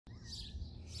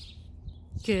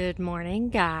Good morning,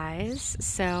 guys.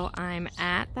 So I'm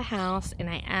at the house and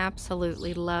I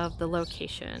absolutely love the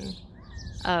location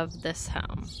of this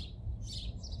home.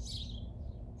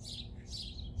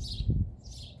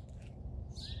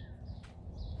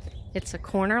 It's a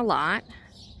corner lot,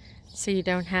 so you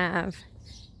don't have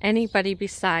anybody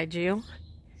beside you,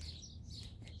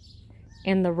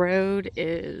 and the road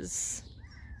is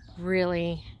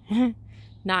really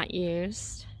not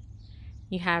used.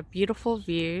 You have beautiful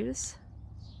views.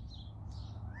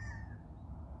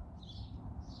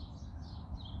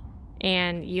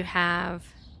 And you have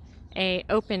a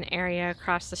open area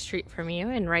across the street from you,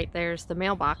 and right there's the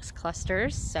mailbox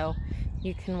clusters, so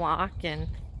you can walk and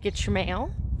get your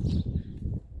mail.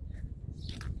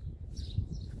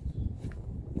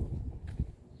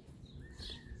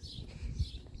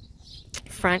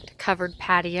 Front covered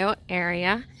patio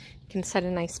area. You can set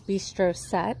a nice bistro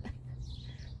set.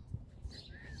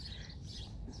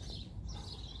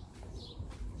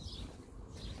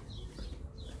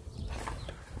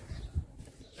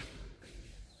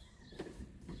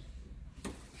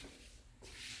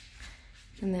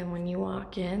 And then when you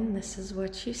walk in, this is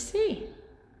what you see.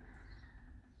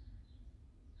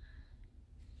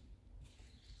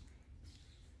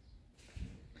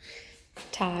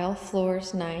 Tile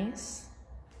floor's nice.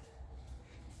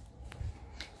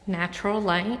 Natural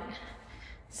light.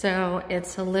 So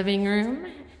it's a living room,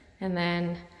 and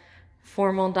then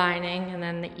formal dining, and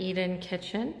then the eat-in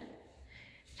kitchen.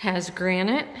 It has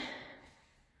granite.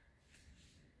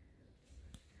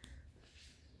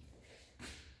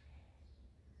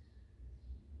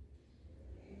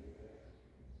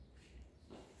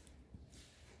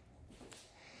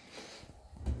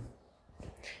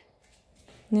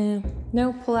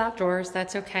 No pull-out doors,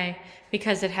 that's okay,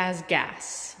 because it has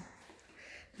gas.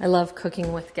 I love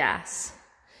cooking with gas.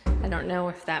 I don't know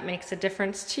if that makes a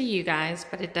difference to you guys,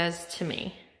 but it does to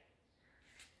me.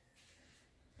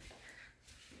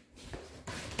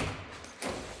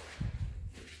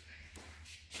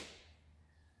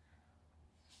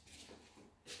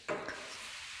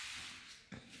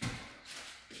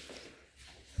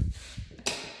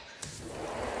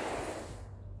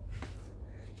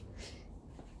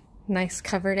 Nice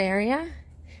covered area.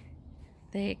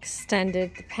 They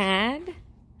extended the pad.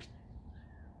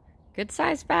 Good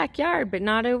sized backyard, but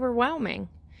not overwhelming.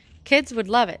 Kids would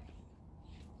love it.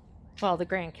 Well, the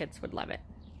grandkids would love it.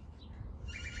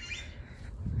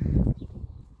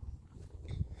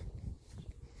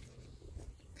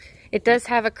 It does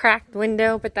have a cracked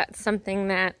window, but that's something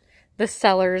that the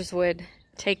sellers would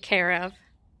take care of.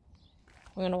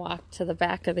 I'm gonna walk to the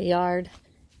back of the yard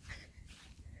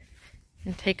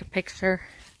and take a picture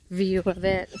view of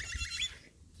it.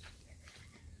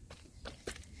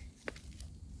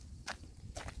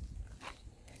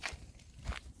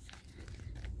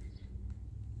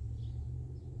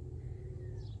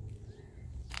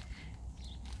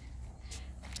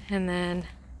 And then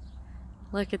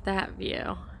look at that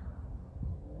view.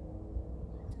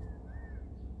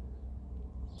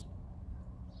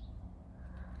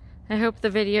 I hope the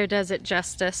video does it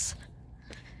justice.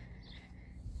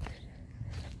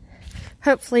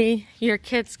 Hopefully your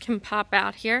kids can pop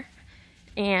out here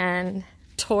and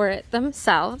tour it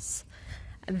themselves.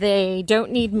 They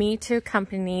don't need me to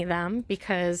accompany them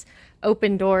because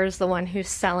Open Door is the one who's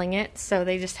selling it, so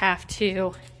they just have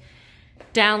to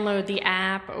download the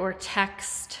app or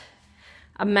text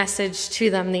a message to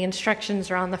them. The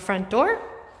instructions are on the front door,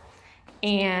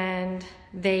 and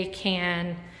they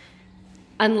can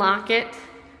unlock it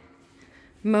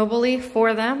mobily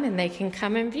for them, and they can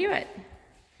come and view it.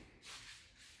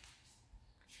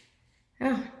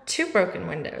 Oh, 2 broken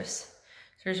windows.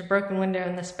 There's a broken window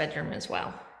in this bedroom as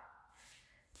well.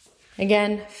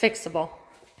 Again, fixable.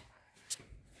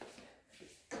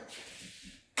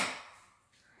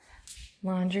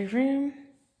 Laundry room.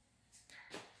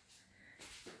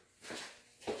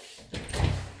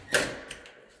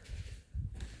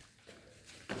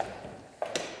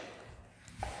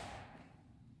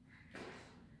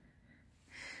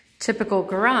 Typical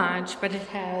garage, but it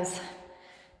has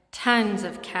tons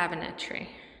of cabinetry.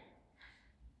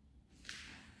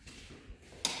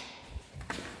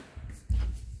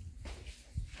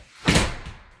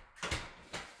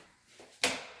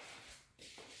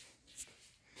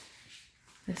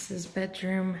 This is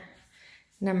bedroom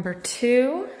number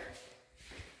 2.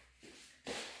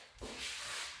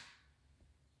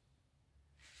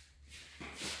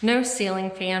 No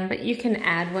ceiling fan, but you can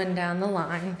add one down the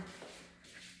line.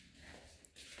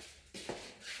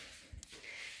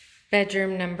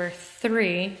 Bedroom number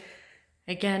 3,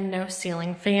 again, no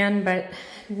ceiling fan, but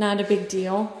not a big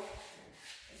deal.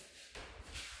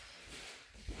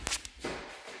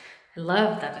 I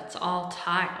love that it's all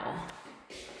tile.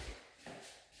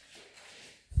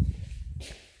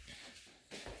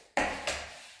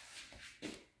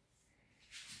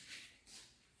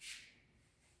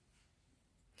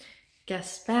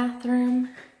 Guest bathroom.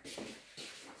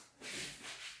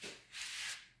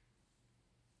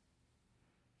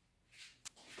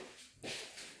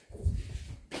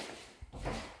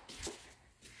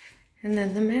 And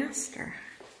then the master.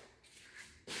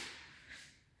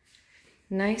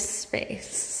 Nice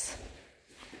space.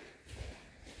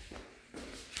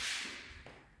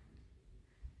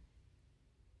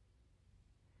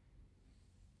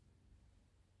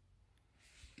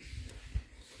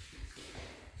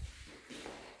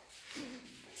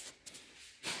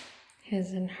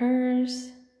 His and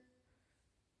hers.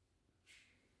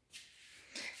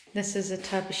 This is a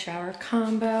tub shower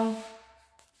combo.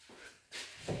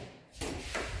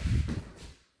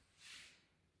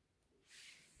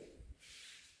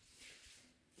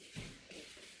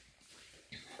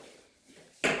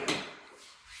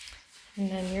 And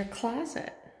then your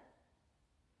closet.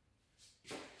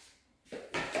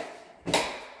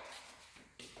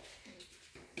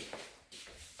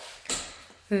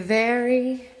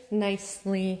 Very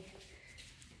nicely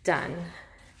done,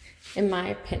 in my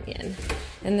opinion.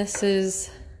 And this is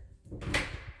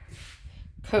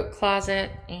coat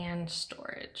closet and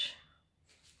storage.